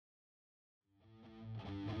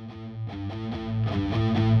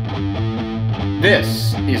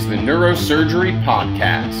This is the Neurosurgery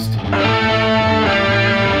Podcast.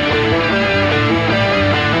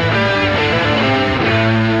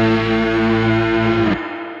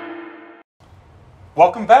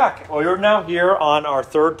 Welcome back. Well, you're now here on our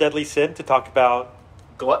third deadly sin to talk about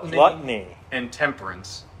Gluttony and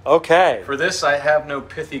temperance. Okay. For this, I have no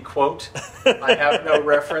pithy quote. I have no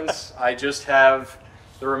reference. I just have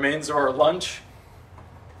the remains of our lunch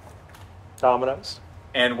Dominoes.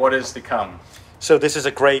 and what is to come. So this is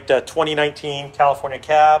a great 2019 California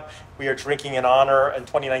cab. We are drinking in honor in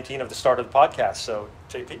 2019 of the start of the podcast. So,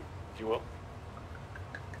 JP, if you will.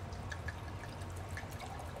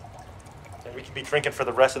 And we can be drinking for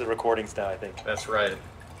the rest of the recordings now, I think. That's right.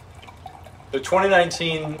 The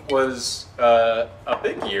 2019 was a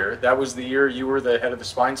big year. That was the year you were the head of the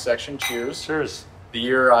spine section. Cheers. Cheers. The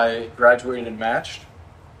year I graduated and matched.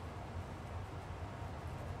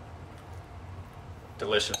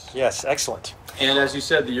 Delicious. Yes, excellent. And as you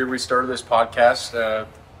said, the year we started this podcast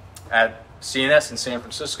at CNS in San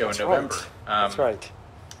Francisco in November. Right. That's right.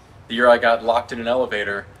 The year I got locked in an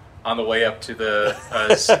elevator on the way up to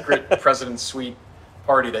the secret President's Suite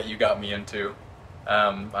party that you got me into.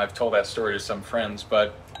 I've told that story to some friends,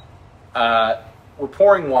 but we're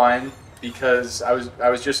pouring wine because I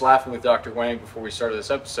was just laughing with Dr. Wang before we started this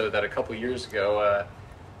episode that a couple years ago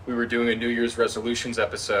we were doing a New Year's resolutions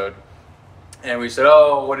episode. And we said,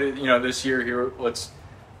 oh, this year here, what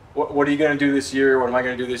are you going to do this year? What am I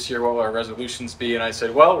going to do this year? What will our resolutions be? And I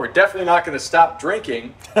said, well, we're definitely not going to stop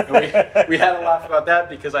drinking. And we had a laugh about that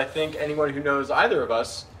because I think anyone who knows either of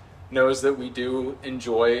us knows that we do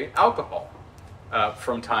enjoy alcohol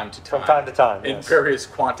from time to time. From time to time, in yes. various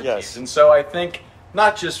quantities. Yes. And so I think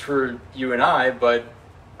not just for you and I, but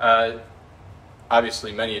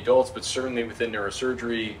obviously many adults, but certainly within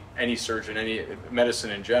neurosurgery, any surgeon, any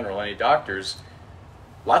medicine in general, any doctors,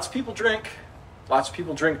 lots of people drink. Lots of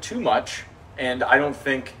people drink too much, and I don't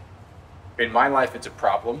think in my life it's a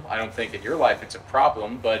problem. I don't think in your life it's a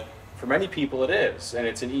problem, but for many people it is, and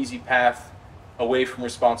it's an easy path away from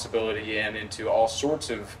responsibility and into all sorts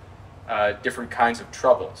of different kinds of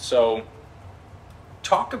trouble. So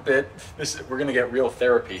talk a bit, we're going to get real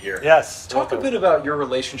therapy here. Yes. Talk a bit about your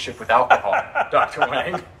relationship with alcohol, Dr.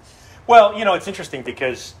 Wang. Well, it's interesting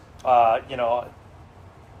because,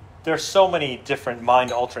 there's so many different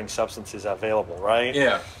mind-altering substances available, right?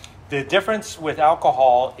 Yeah. The difference with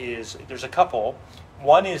alcohol is there's a couple.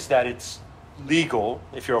 One is that it's legal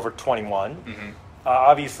if you're over 21. Mm-hmm.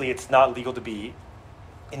 Obviously, it's not legal to be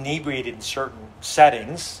inebriated in certain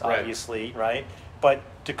settings, Right. obviously, right? But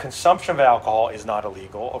the consumption of alcohol is not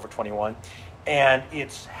illegal over 21, and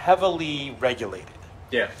it's heavily regulated.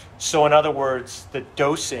 Yeah. So in other words, the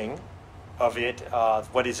dosing of it,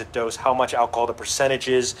 what is it dose, how much alcohol, the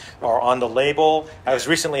percentages are on the label. I was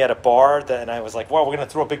recently at a bar and I was like, well, we're going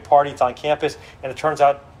to throw a big party, it's on campus, and it turns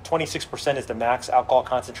out 26% is the max alcohol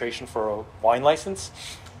concentration for a wine license.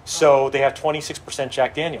 So they have 26%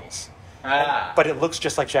 Jack Daniels. But it looks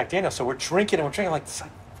just like Jack Daniels. So we're drinking like,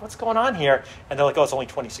 what's going on here? And they're like, oh, it's only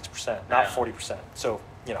 26%, not 40%. So,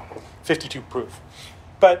 52 proof.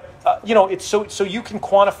 But, it's so you can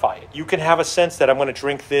quantify it. You can have a sense that I'm going to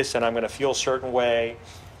drink this and I'm going to feel a certain way.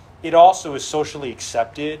 It also is socially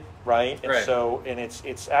accepted, right? And Right. so, and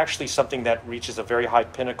it's actually something that reaches a very high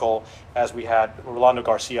pinnacle, as we had Rolando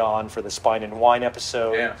Garcia on for the Spine and Wine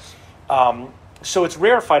episode. Yeah. So it's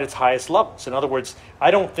rarefied its highest levels. In other words,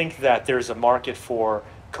 I don't think that there's a market for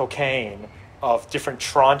cocaine of different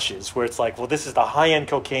tranches where it's like, well, this is the high-end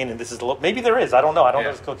cocaine and this is the low. Maybe there is. I don't know. I don't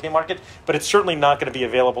know the cocaine market, but it's certainly not going to be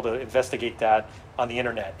available to investigate that on the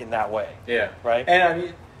internet in that way. Yeah. Right? And I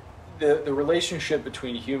mean, the relationship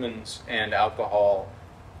between humans and alcohol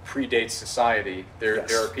predates society. There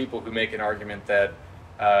are people who make an argument that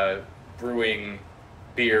brewing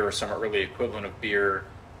beer or some early equivalent of beer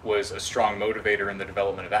was a strong motivator in the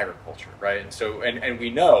development of agriculture, right? And so, and we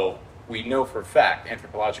know for a fact,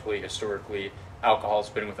 anthropologically, historically, alcohol has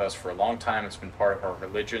been with us for a long time. It's been part of our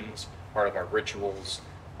religions, part of our rituals,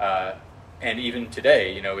 and even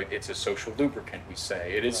today, it's a social lubricant, we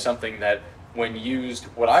say. It is something that, when used,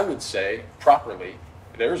 what I would say, properly,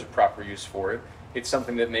 there's a proper use for it, it's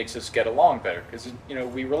something that makes us get along better, because,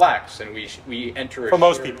 we relax, and we enter For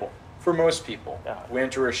most people. For most people. Yeah. We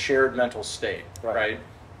enter a shared mental state, Right.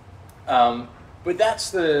 But that's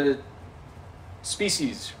the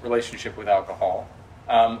species relationship with alcohol.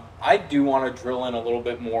 I do want to drill in a little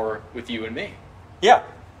bit more with you and me. Yeah.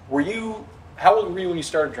 How old were you when you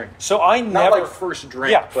started drinking? So I Not never... like first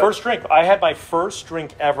drink. Yeah, but first drink. I had my first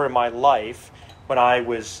drink ever in my life when I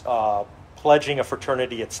was pledging a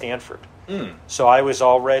fraternity at Stanford. So I was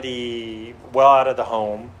already well out of the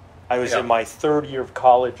home. I was Yeah. in my third year of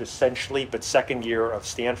college, essentially, but second year of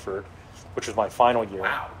Stanford, which was my final year.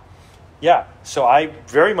 Wow. Yeah. So I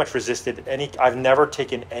very much resisted I've never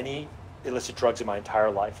taken any illicit drugs in my entire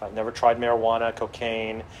life. I've never tried marijuana,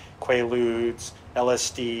 cocaine, Quaaludes,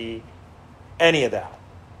 LSD, any of that,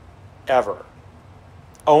 ever.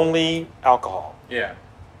 Only alcohol. Yeah.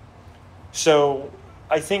 So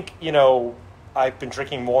I think, I've been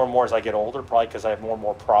drinking more and more as I get older, probably because I have more and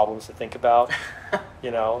more problems to think about.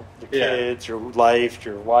 Your Yeah. kids, your life,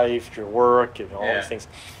 your wife, your work, and all Yeah. these things.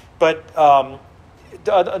 But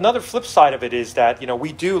another flip side of it is that,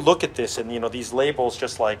 we do look at this and, these labels,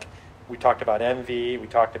 just like we talked about envy, we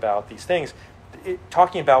talked about these things.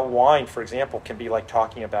 Talking about wine, for example, can be like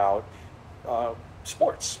talking about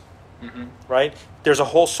sports, Mm-hmm. right? There's a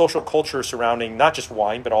whole social culture surrounding not just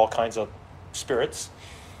wine, but all kinds of spirits.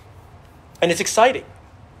 And it's exciting.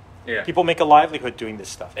 Yeah. People make a livelihood doing this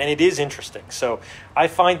stuff, and it is interesting. So I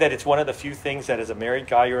find that it's one of the few things that as a married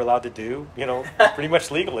guy you're allowed to do, pretty much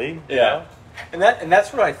legally. Yeah. And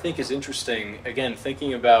that's what I think is interesting. Again,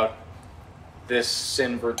 thinking about this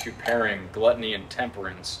sin-virtue pairing, gluttony and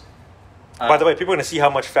temperance. By the way, people are going to see how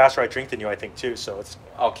much faster I drink than you, I think, too. So it's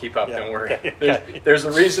I'll keep up. Yeah. Don't worry. Okay. There's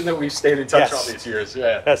a reason that we've stayed in touch Yes. all these years.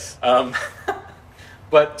 Yeah. yes,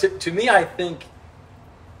 But to me, I think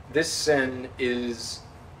this sin is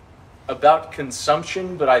about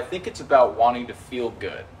consumption, but I think it's about wanting to feel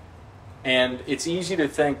good. And it's easy to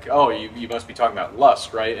think, oh, you must be talking about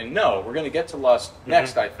lust, right? And no, we're going to get to lust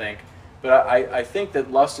next, I think. But I think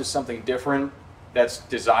that lust is something different that's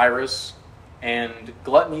desirous, and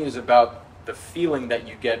gluttony is about the feeling that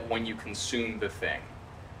you get when you consume the thing.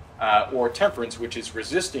 Or temperance, which is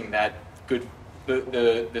resisting that good,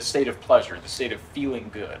 the state of pleasure, the state of feeling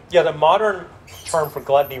good. yeah. The modern term for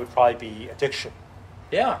gluttony would probably be addiction,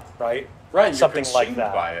 Yeah, right? right. Something You're like consumed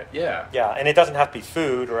that. by it. Yeah. Yeah, and it doesn't have to be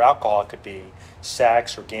food or alcohol. It could be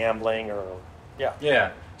sex or gambling or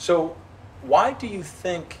Yeah. So why do you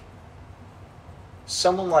think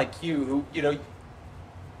someone like you, who,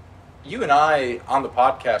 you and I on the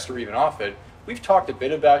podcast or even off it, we've talked a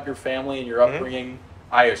bit about your family and your upbringing.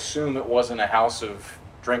 I assume it wasn't a house of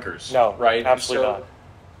drinkers. No, right? absolutely So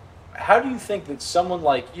not. how do you think that someone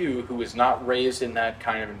like you, who is not raised in that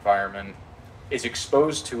kind of environment, is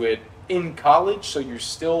exposed to it in college? So you're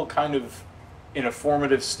still kind of in a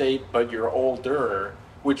formative state, but you're older.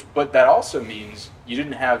 But that also means you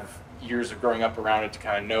didn't have years of growing up around it to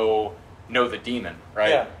kind of know the demon, right?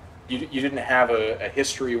 Yeah. You didn't have a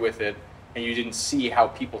history with it, and you didn't see how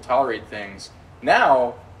people tolerate things.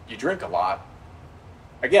 Now you drink a lot.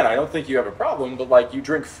 Again, I don't think you have a problem, but like you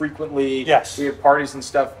drink frequently. Yes. We have parties and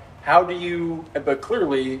stuff. How do you? But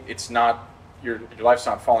clearly, it's not your life's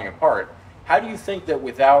not falling apart. How do you think that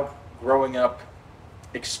without growing up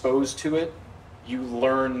exposed to it, you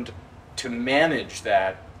learned to manage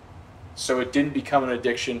that so it didn't become an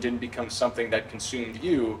addiction, didn't become something that consumed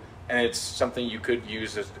you, and it's something you could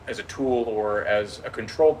use as a tool or as a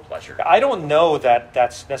controlled pleasure? I don't know that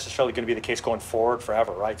that's necessarily going to be the case going forward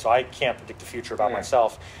forever, right? So I can't predict the future about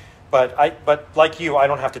myself. But like you, I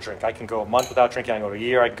don't have to drink. I can go a month without drinking. I can go a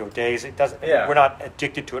year. I can go days. It doesn't. Yeah. We're not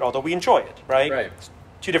addicted to it, although we enjoy it, right? Right. It's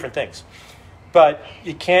two different things. But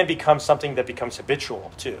it can become something that becomes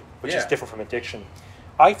habitual too, which is Yeah. different from addiction.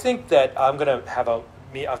 I think that I'm going to have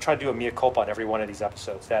I'll try to do a mea culpa on every one of these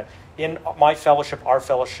episodes. That in my fellowship, our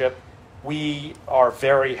fellowship, we are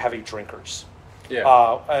very heavy drinkers.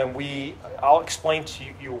 Yeah. And I'll explain to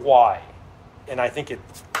you why. And I think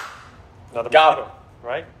another Got mosquito,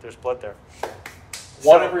 right? There's blood there.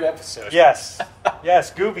 One So- every episode. Yes.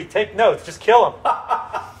 Yes, Gooby, take notes. Just kill him.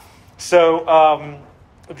 So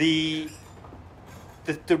the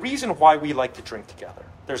reason why we like to drink together,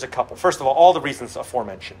 there's a couple. First of all the reasons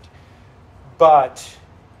aforementioned. But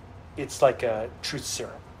it's like a truth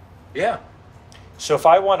serum. Yeah. So if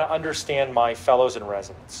I want to understand my fellows in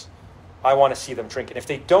residence, I want to see them drink. And if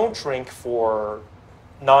they don't drink for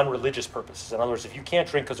non-religious purposes, in other words, if you can't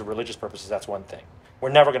drink because of religious purposes, that's one thing.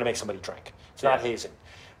 We're never going to make somebody drink. It's not hazing.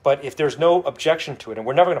 But if there's no objection to it, and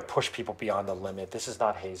we're never going to push people beyond the limit, this is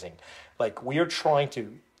not hazing. Like, we are trying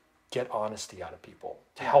to get honesty out of people,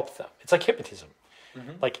 to help them. It's like hypnotism.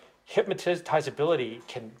 Like, hypnotizability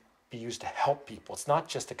can be used to help people. It's not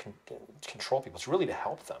just to control people. It's really to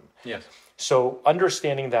help them. Yes. So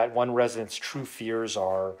understanding that one resident's true fears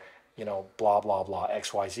are, blah, blah, blah,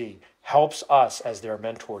 X, Y, Z, helps us as their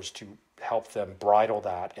mentors to help them bridle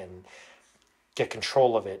that and get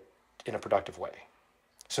control of it in a productive way.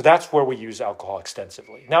 So that's where we use alcohol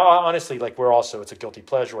extensively. Now, honestly, it's a guilty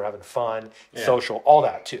pleasure. We're having fun, social, all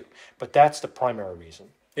that too. But that's the primary reason.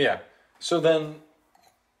 Yeah. So then,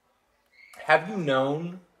 have you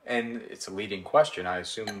known And it's a leading question. I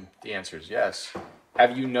assume the answer is yes.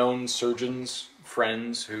 Have you known surgeons,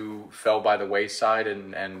 friends who fell by the wayside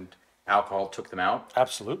and alcohol took them out?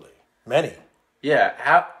 Absolutely. Many.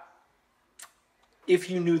 Yeah. If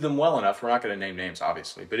you knew them well enough, we're not going to name names,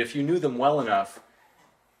 obviously, but if you knew them well enough,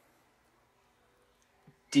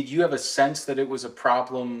 did you have a sense that it was a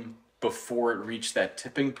problem before it reached that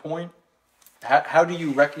tipping point? How do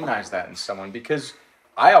you recognize that in someone? Because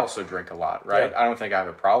I also drink a lot, right? Yeah. I don't think I have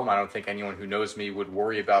a problem. I don't think anyone who knows me would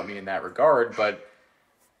worry about me in that regard, but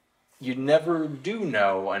you never do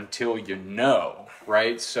know until you know,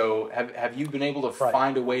 right? So have you been able to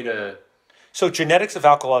find a way to... So genetics of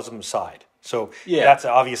alcoholism aside, so that's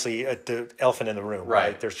obviously the elephant in the room,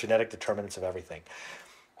 right? There's genetic determinants of everything.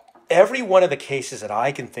 Every one of the cases that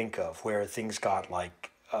I can think of where things got like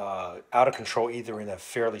out of control, either in a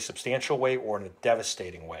fairly substantial way or in a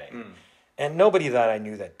devastating way. And nobody that I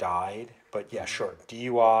knew that died, but yeah, sure.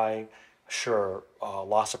 DUI, sure.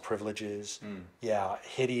 Loss of privileges. Yeah,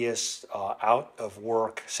 hideous out of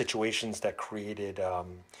work situations that created a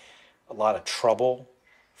lot of trouble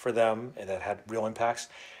for them and that had real impacts.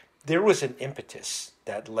 There was an impetus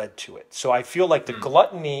that led to it. So I feel like the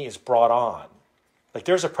gluttony is brought on. Like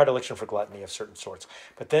there's a predilection for gluttony of certain sorts,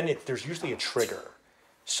 but then there's usually a trigger.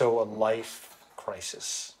 So a life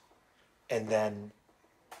crisis, and then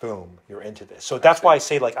boom, you're into this. So that's why I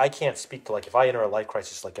say, like, I can't speak to, like, if I enter a life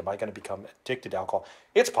crisis, like, am I going to become addicted to alcohol?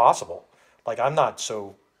 It's possible. Like, I'm not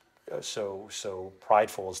so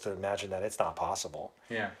prideful as to imagine that it's not possible.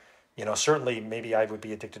 Yeah. You know, certainly maybe I would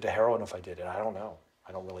be addicted to heroin if I did it. I don't know.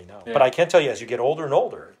 I don't really know. Yeah. But I can tell you, as you get older and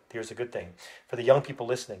older, here's a good thing. For the young people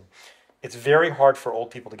listening, it's very hard for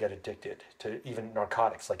old people to get addicted to even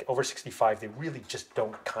narcotics. Like over 65, they really just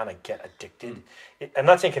don't kind of get addicted. I'm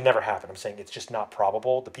not saying it can never happen. I'm saying it's just not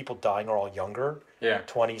probable. The people dying are all younger,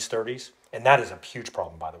 20s, 30s. And that is a huge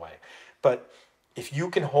problem, by the way. But if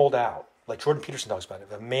you can hold out, like Jordan Peterson talks about it,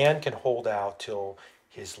 if a man can hold out till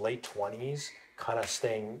his late 20s, kind of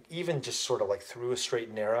staying even just sort of like through a straight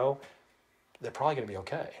and narrow, they're probably going to be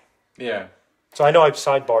okay. Yeah. So I know I've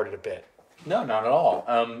sidebarred it a bit. No, not at all.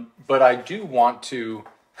 But I do want to...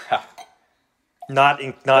 not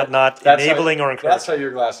enabling or encouraging. That's how your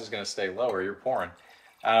glass is going to stay lower. You're pouring.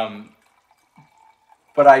 But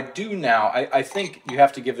I do now... I think you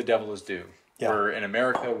have to give the devil his due. Yeah. We're in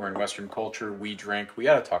America. We're in Western culture. We drink. We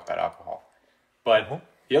got to talk about alcohol. But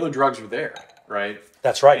the other drugs are there, right?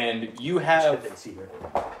 That's right. And you have...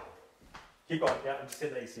 Keep going. Yeah, I'm just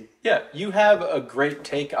hitting the AC. Yeah, you have a great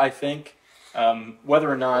take, I think.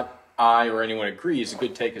 Whether or not I or anyone agrees, a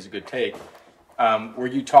good take is a good take. Where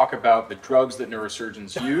you talk about the drugs that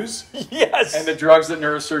neurosurgeons use, yes, and the drugs that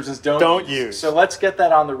neurosurgeons don't use. So let's get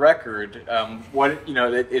that on the record.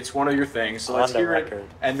 It's one of your things. So let's hear it,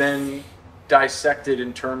 and then dissect it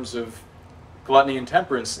in terms of gluttony and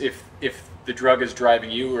temperance. If the drug is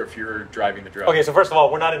driving you, or if you're driving the drug. Okay, so first of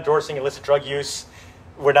all, we're not endorsing illicit drug use.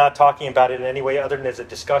 We're not talking about it in any way other than as a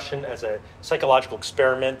discussion, as a psychological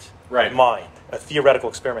experiment of mind, a theoretical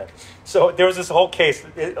experiment. So there was this whole case,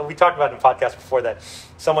 we talked about it in a podcast before, that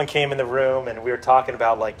someone came in the room and we were talking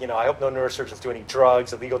about, like, I hope no neurosurgeons do any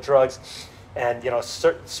drugs, illegal drugs. And,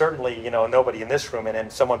 certainly, nobody in this room. And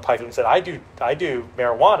then someone piped in and said, I do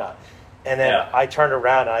marijuana. And then I turned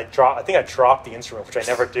around and I think I dropped the instrument, which I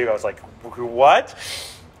never do. I was like, what?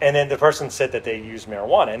 And then the person said that they use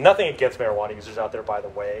marijuana. And nothing against marijuana users out there, by the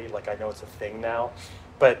way. Like, I know it's a thing now.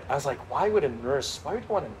 But I was like, why would you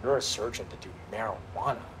want a neurosurgeon to do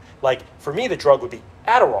marijuana? Like, for me, the drug would be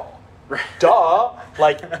Adderall. Duh.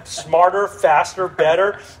 Like, smarter, faster,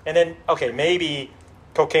 better. And then, okay, maybe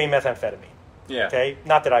cocaine, methamphetamine. Yeah. Okay?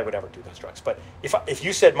 Not that I would ever do those drugs. But if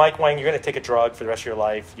you said, Mike Wang, you're going to take a drug for the rest of your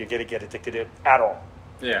life, you're going to get addicted to it, Adderall.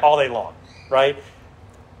 Yeah. All day long. Right?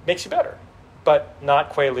 Makes you better. But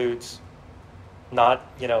not Quaaludes,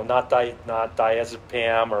 not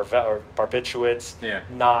diazepam or barbiturates,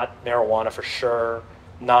 not marijuana for sure,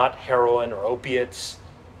 not heroin or opiates,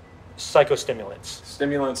 psychostimulants.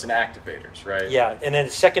 Stimulants and activators, right? Yeah, and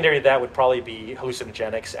then secondary to that would probably be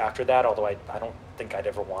hallucinogenics after that, although I don't think I'd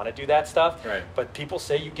ever want to do that stuff. Right. But people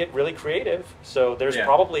say you get really creative, so there's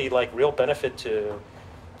probably like real benefit to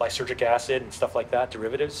lysergic acid and stuff like that,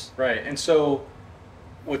 derivatives. Right, and so...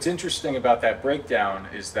 What's interesting about that breakdown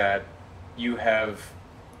is that you have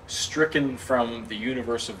stricken from the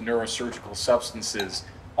universe of neurosurgical substances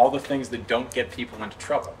all the things that don't get people into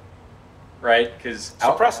trouble, right? Because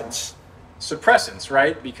suppressants,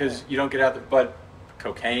 right? Because you don't get out there. But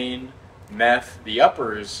cocaine, meth, the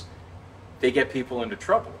uppers, they get people into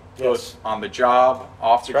trouble, both on the job,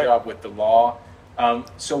 off the job, with the law.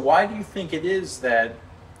 So why do you think it is that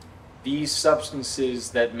these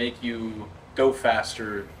substances that make you go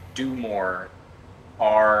faster, do more,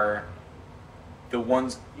 are the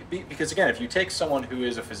ones, because again, if you take someone who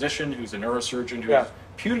is a physician, who's a neurosurgeon, who is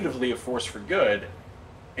putatively a force for good,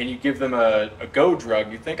 and you give them a go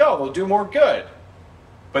drug, you think, oh, they'll do more good.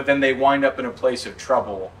 But then they wind up in a place of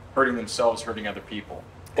trouble, hurting themselves, hurting other people.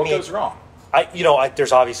 What goes wrong?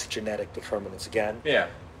 There's obviously genetic determinants again. Yeah.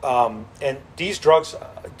 And these drugs,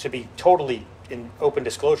 to be totally in open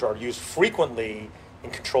disclosure, are used frequently in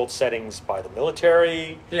controlled settings by the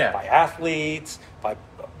military, by athletes, by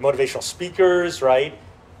motivational speakers, right?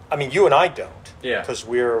 I mean, you and I don't, because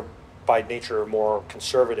we're by nature more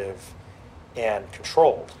conservative and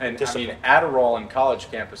controlled. And I mean, Adderall in college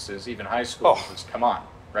campuses, even high school, come on,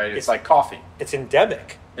 right? It's like coffee. It's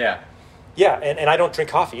endemic. Yeah. Yeah, and I don't drink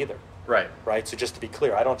coffee either. Right. Right. So just to be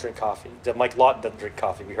clear, I don't drink coffee. Mike Lawton doesn't drink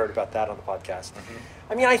coffee. We heard about that on the podcast.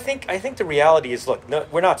 I mean, I think the reality is, look, no,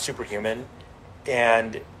 we're not superhuman,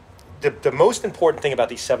 and the most important thing about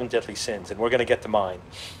these 7 deadly sins, and we're going to get to mine,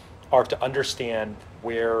 are to understand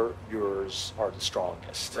where yours are the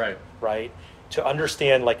strongest. Right. Right. To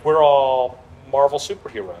understand, like, we're all Marvel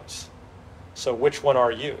superheroes. So which one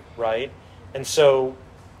are you? Right. And so,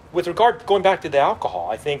 with regard, going back to the alcohol,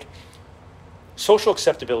 I think social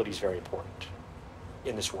acceptability is very important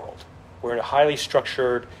in this world. We're in a highly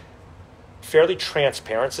structured, fairly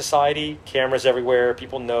transparent society. Cameras everywhere.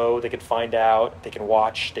 People know. They can find out. They can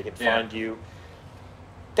watch. They can find you.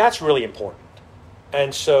 That's really important.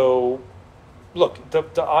 And so, look,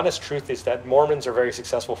 the honest truth is that Mormons are very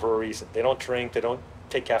successful for a reason. They don't drink. They don't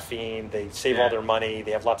take caffeine. They save all their money.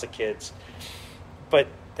 They have lots of kids. But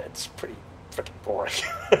that's pretty freaking boring.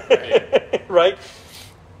 Right?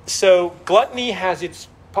 So gluttony has its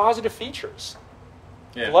positive features.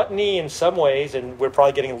 Gluttony in some ways, and we're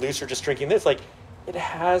probably getting looser just drinking this, like, it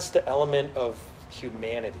has the element of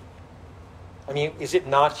humanity. I mean, is it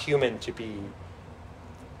not human to be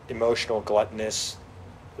emotional, gluttonous,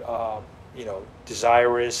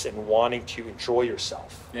 desirous, and wanting to enjoy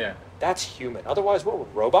yourself? Yeah. That's human. Otherwise, what, we're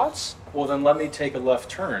robots? Well, then let me take a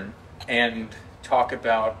left turn and talk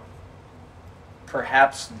about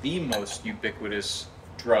perhaps the most ubiquitous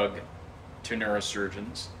drug to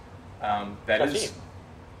neurosurgeons. Caffeine.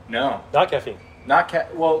 No. Not caffeine.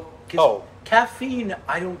 Caffeine,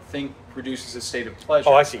 I don't think produces a state of pleasure.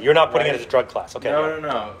 Oh, I see. You're not putting it as a drug class. Okay.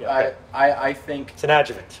 No. Yeah, okay. I think it's an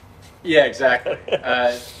adjuvant. Yeah, exactly.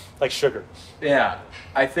 Like sugar. Yeah.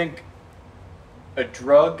 I think a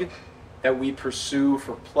drug that we pursue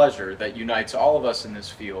for pleasure, that unites all of us in this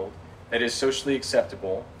field, that is socially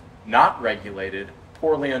acceptable, not regulated,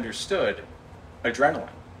 poorly understood, adrenaline.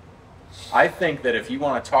 I think that if you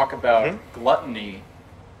want to talk about gluttony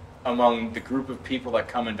among the group of people that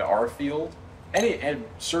come into our field, and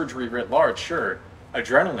surgery writ large, sure,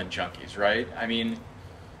 adrenaline junkies, right? I mean,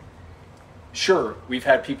 sure, we've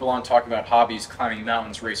had people on talking about hobbies, climbing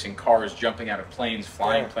mountains, racing cars, jumping out of planes,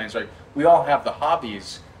 flying planes, right? We all have the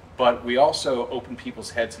hobbies, but we also open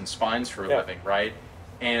people's heads and spines for a living, right?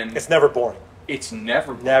 And it's never boring. It's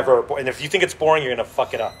never boring. Never boring. And if you think it's boring, you're going to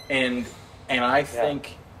fuck it up. And I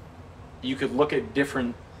think you could look at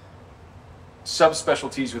different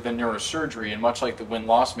subspecialties within neurosurgery, and much like the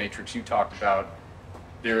win-loss matrix you talked about,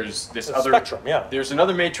 there's this other spectrum. Yeah. There's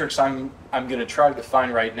another matrix I'm going to try to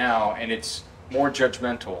define right now, and it's more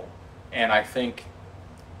judgmental. And I think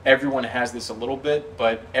everyone has this a little bit,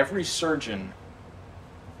 but every surgeon,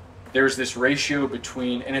 there's this ratio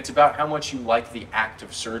between, and it's about how much you like the act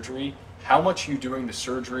of surgery, how much you doing the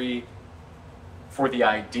surgery for the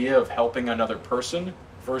idea of helping another person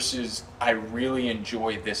versus I really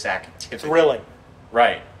enjoy this activity. Thrilling.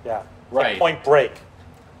 Right. Yeah. Right. Like Point Break.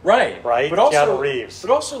 Right. Right. But also, Keanu Reeves.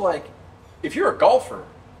 But also, like, if you're a golfer,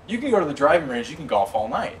 you can go to the driving range, you can golf all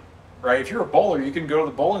night. Right? If you're a bowler, you can go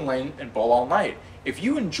to the bowling lane and bowl all night. If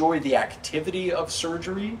you enjoy the activity of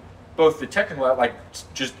surgery, both the technical, like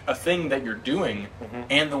just a thing that you're doing,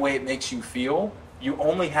 and the way it makes you feel, you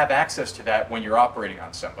only have access to that when you're operating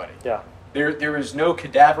on somebody. Yeah. There is no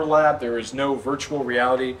cadaver lab. There is no virtual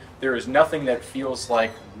reality. There is nothing that feels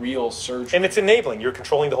like real surgery. And it's enabling. You're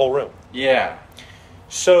controlling the whole room. Yeah.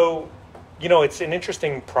 So, it's an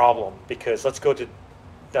interesting problem because let's go to,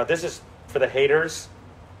 now this is for the haters,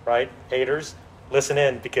 right? Haters, listen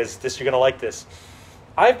in because you're going to like this.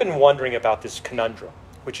 I've been wondering about this conundrum,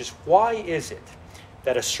 which is why is it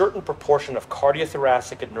that a certain proportion of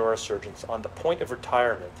cardiothoracic and neurosurgeons on the point of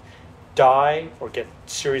retirement die or get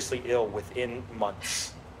seriously ill within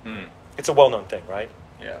months? It's a well-known thing, right?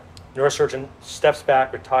 Yeah. Neurosurgeon steps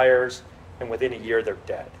back, retires, and within a year they're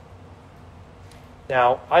dead.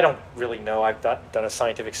 Now, I don't really know. I've done a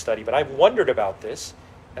scientific study, but I've wondered about this.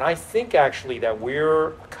 And I think actually that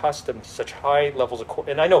we're accustomed to such high levels of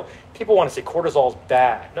and I know people want to say cortisol is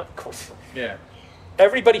bad. No, of course. Yeah.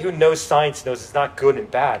 Everybody who knows science knows it's not good and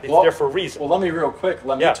bad. It's there for a reason. Well, let me real quick.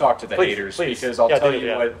 Let me talk to the haters because I'll tell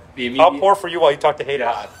you what the immediate. I'll pour for you while you talk to haters.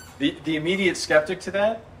 Yeah, the immediate skeptic to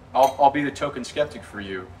that, I'll be the token skeptic for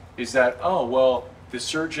you. Is that the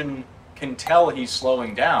surgeon can tell he's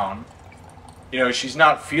slowing down. She's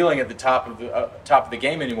not feeling at the top of the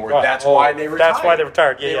game anymore. Right. That's why they retired. That's why they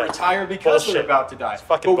retired. Yeah, they retire because they're about to die. It's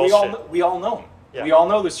fucking bullshit. We all know him. Yeah. We all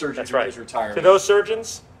know the surgeon is retiring. To those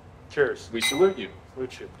surgeons, cheers. We salute you.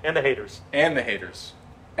 Salute you. And the haters.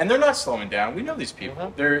 And they're not slowing down. We know these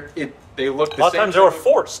people. Mm-hmm. They look the same. A lot of times they were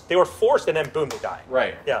forced. They were forced, and then boom, they die.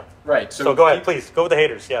 Right. Yeah. Right. So go ahead, please. Go with the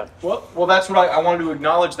haters. Yeah. Well, that's what I wanted to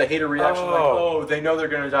acknowledge the hater reaction. They know they're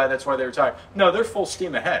going to die. That's why they retire. No, they're full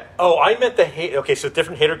steam ahead. Oh, I meant the hate. Okay, so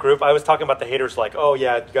different hater group. I was talking about the haters like, oh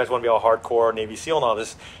yeah, you guys want to be all hardcore Navy SEAL and all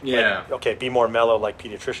this. Yeah. Like, okay, be more mellow like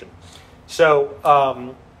pediatrician.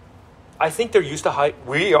 So I think they're used to high.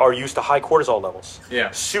 We are used to high cortisol levels.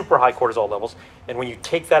 Yeah. Super high cortisol levels, and when you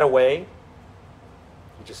take that away,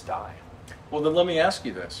 you just die. Well, then let me ask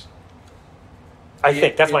you this. I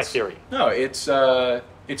think that's my theory. No, it's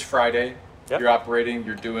Friday. Yep. You're operating.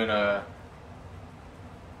 You're doing a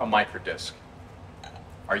microdisc.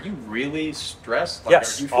 Are you really stressed?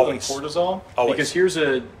 Yes. Are you feeling always. cortisol? Always. Because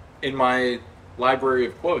in my library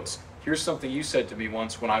of quotes, here's something you said to me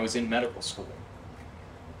once when I was in medical school.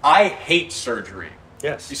 I hate surgery.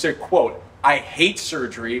 Yes. You said, quote, I hate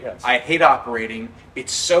surgery. Yes. I hate operating.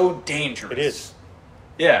 It's so dangerous. It is.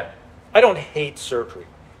 Yeah. I don't hate surgery.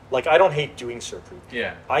 Like, I don't hate doing surgery.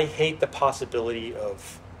 Yeah. I hate the possibility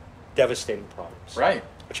of devastating problems. Right.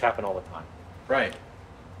 Which happen all the time. Right.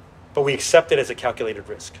 But we accept it as a calculated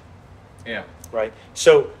risk. Yeah. Right?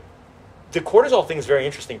 So the cortisol thing is very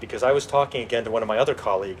interesting because I was talking again to one of my other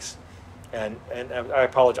colleagues, and I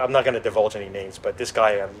apologize, I'm not going to divulge any names, but this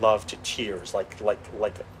guy I love to tears, like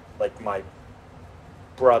my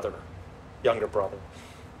brother, younger brother.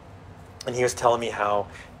 And he was telling me how,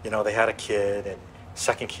 they had a kid and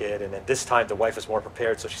second kid, and then this time the wife was more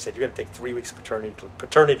prepared, so she said, you're going to take 3 weeks of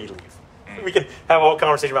paternity leave. We can have a whole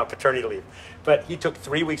conversation about paternity leave. But he took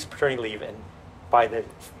 3 weeks of paternity leave, and by the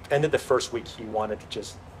end of the first week, he wanted to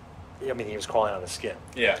just, he was crawling out of his skin.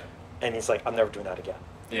 Yeah. And he's like, I'm never doing that again.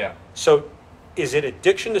 Yeah. So is it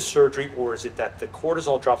addiction to surgery, or is it that the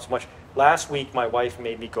cortisol drops so much? Last week, my wife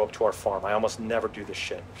made me go up to our farm. I almost never do this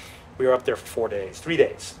shit. We were up there for 3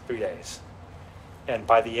 days. And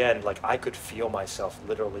by the end, I could feel myself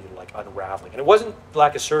literally unraveling. And it wasn't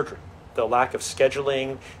lack of surgery, the lack of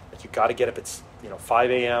scheduling, you got to get up at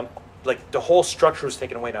 5 a.m. The whole structure was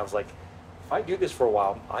taken away, and I was like, if I do this for a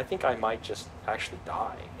while, I think I might just actually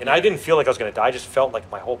die. And I didn't feel like I was going to die. I just felt like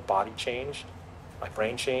my whole body changed, my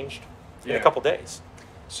brain changed in a couple days.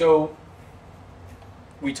 So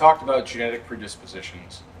we talked about genetic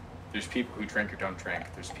predispositions. There's people who drink or don't drink.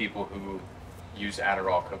 There's people who use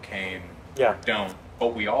Adderall, cocaine, or don't.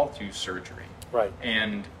 But we all do surgery. Right.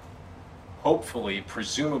 And hopefully,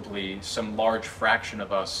 presumably, some large fraction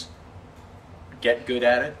of us get good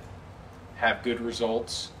at it, have good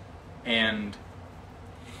results, and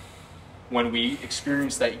when we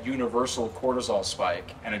experience that universal cortisol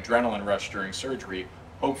spike and adrenaline rush during surgery,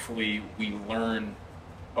 hopefully we learn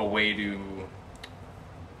a way to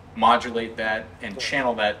modulate that and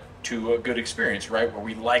channel that to a good experience, right? Where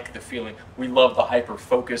we like the feeling, we love the hyper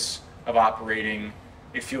focus of operating,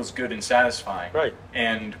 it feels good and satisfying. Right.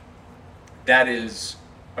 And that is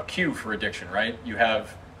a cue for addiction, right? You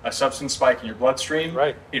have a substance spike in your bloodstream.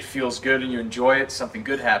 Right. It feels good and you enjoy it. Something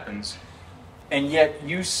good happens. And yet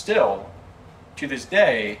you still, to this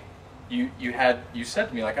day, you said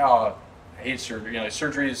to me I hate surgery.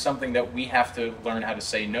 Surgery is something that we have to learn how to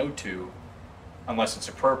say no to unless it's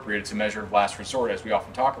appropriate. It's a measure of last resort, as we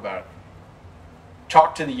often talk about.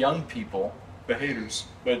 Talk to the young people, the haters,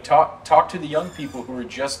 but talk to the young people who are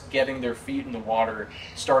just getting their feet in the water,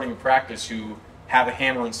 starting practice, who have a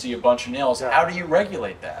hammer and see a bunch of nails. Yeah. How do you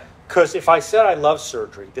regulate that? Because if I said I love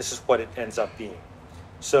surgery, this is what it ends up being.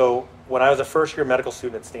 So when I was a first-year medical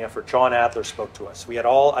student at Stanford, John Adler spoke to us. We had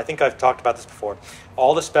I think I've talked about this before,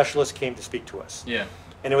 all the specialists came to speak to us. Yeah.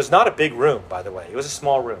 And it was not a big room, by the way. It was a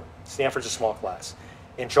small room. Stanford's a small class.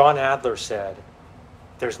 And John Adler said,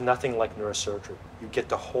 there's nothing like neurosurgery. You get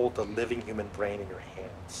to hold the living human brain in your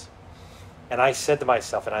hands. And I said to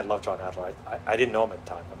myself, and I love John Adler, I didn't know him at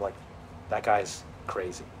the time. I'm like, that guy's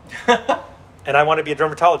crazy. And I want to be a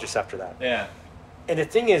dermatologist after that. Yeah. And the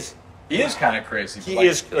thing is, he is kind of crazy. He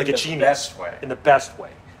is like a genius. In the best way. In the best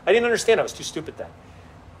way. I didn't understand. I was too stupid then.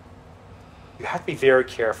 You have to be very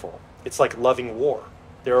careful. It's like loving war.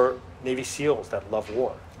 There are Navy SEALs that love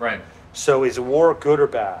war. Right. So is war good or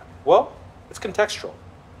bad? Well, it's contextual.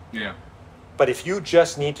 Yeah. But if you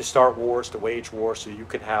just need to start wars, to wage war so you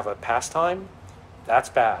can have a pastime, that's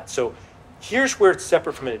bad. So here's where it's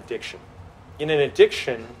separate from an addiction. In an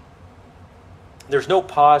addiction, there's no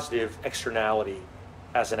positive externality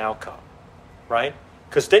as an outcome, right?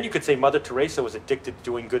 Because then you could say Mother Teresa was addicted to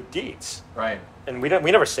doing good deeds. Right. And we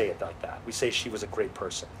never say it like that. We say she was a great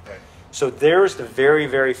person. Right. So there's the very,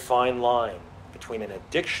 very fine line between an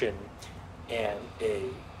addiction and a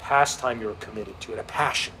pastime you're committed to, and a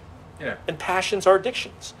passion. Yeah. And passions are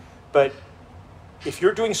addictions. But if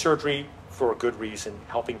you're doing surgery for a good reason,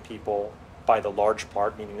 helping people by the large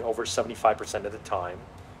part, meaning over 75% of the time,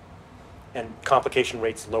 and complication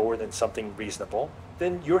rates lower than something reasonable,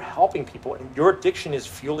 then you're helping people, and your addiction is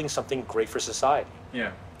fueling something great for society.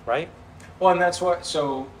 Yeah. Right? Well, and that's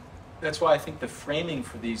why I think the framing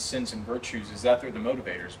for these sins and virtues is that they're the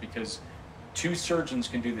motivators, because two surgeons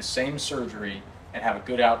can do the same surgery and have a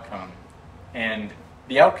good outcome, and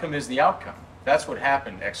the outcome is the outcome. That's what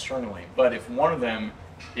happened externally. But if one of them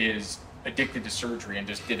is addicted to surgery and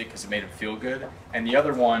just did it because it made him feel good, and the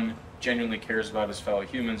other one genuinely cares about his fellow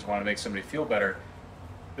humans, want to make somebody feel better,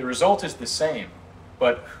 the result is the same.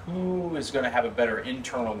 But who is going to have a better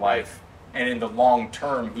internal life, and in the long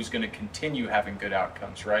term, who's going to continue having good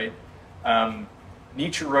outcomes, right?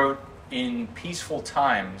 Nietzsche wrote, "In peaceful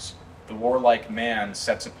times, the warlike man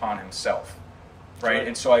sets upon himself," right?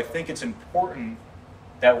 And so I think it's important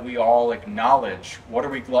that we all acknowledge, what are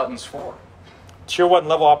we gluttons for? Tier 1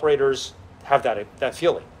 level operators have that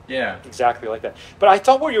feeling. Yeah. Exactly like that. But I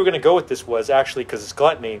thought where you were going to go with this was actually, because it's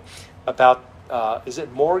gluttony, about, is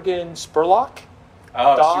it Morgan Spurlock?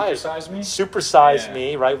 Oh, died. Supersize Me? Supersize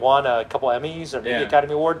Me, right? Won a couple Emmys or maybe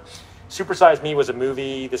Academy Award. Supersize Me was a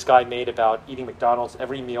movie this guy made about eating McDonald's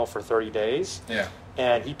every meal for 30 days. Yeah.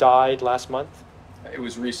 And he died last month. It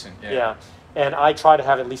was recent, yeah. Yeah. And I try to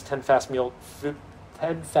have at least 10 fast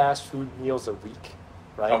food meals a week,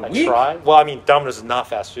 right? A week? I try. Well, I mean, Domino's is not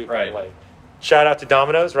fast food, by the way. Shout out to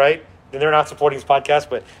Domino's, right? And they're not supporting this podcast,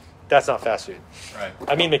 but that's not fast food. Right.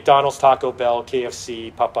 I mean, McDonald's, Taco Bell,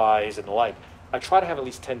 KFC, Popeyes, and the like. I try to have at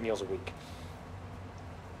least 10 meals a week.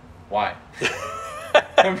 Why?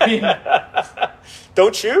 I mean...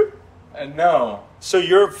 Don't you? No. So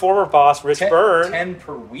your former boss, Rich Byrne... 10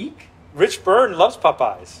 per week? Rich Byrne loves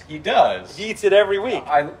Popeyes. He does. He eats it every week.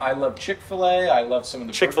 I love Chick-fil-A. I love some of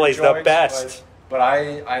the Chick-fil-A's the best. But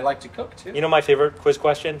I like to cook, too. You know my favorite quiz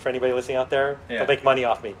question for anybody listening out there? Yeah. They'll make money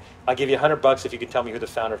off me. I'll give you $100 if you can tell me who the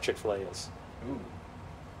founder of Chick-fil-A is. Ooh.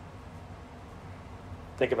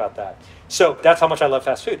 Think about that. So that's how much I love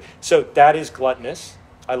fast food. So that is gluttonous.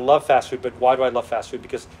 I love fast food, but why do I love fast food?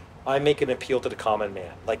 Because I make an appeal to the common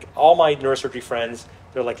man. Like all my neurosurgery friends,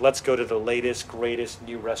 they're like, let's go to the latest, greatest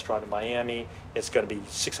new restaurant in Miami. It's going to be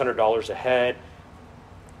 $600 a head.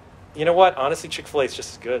 You know what? Honestly, Chick-fil-A is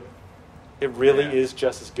just as good. It really is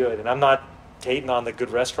just as good. And I'm not hating on the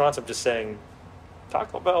good restaurants. I'm just saying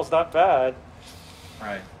Taco Bell's not bad.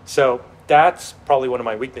 Right. So that's probably one of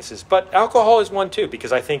my weaknesses. But alcohol is one too,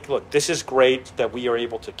 because I think, look, this is great that we are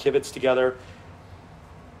able to kibitz together.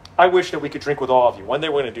 I wish that we could drink with all of you. One day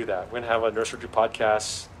we're going to do that. We're going to have a neurosurgery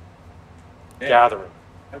podcast gathering.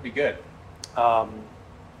 That'd be good.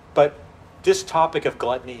 But this topic of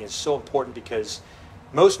gluttony is so important because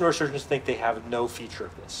most neurosurgeons think they have no feature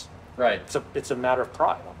of this. Right. It's a matter of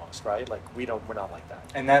pride almost, right? Like we're not like that.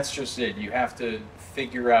 And that's just it. You have to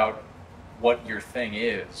figure out what your thing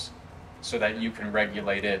is so that you can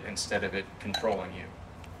regulate it instead of it controlling you.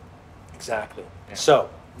 Exactly. Yeah. So,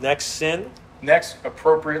 next sin. Next,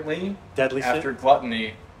 appropriately, Deadly sin. after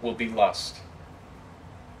gluttony, will be lust.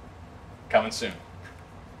 Coming soon.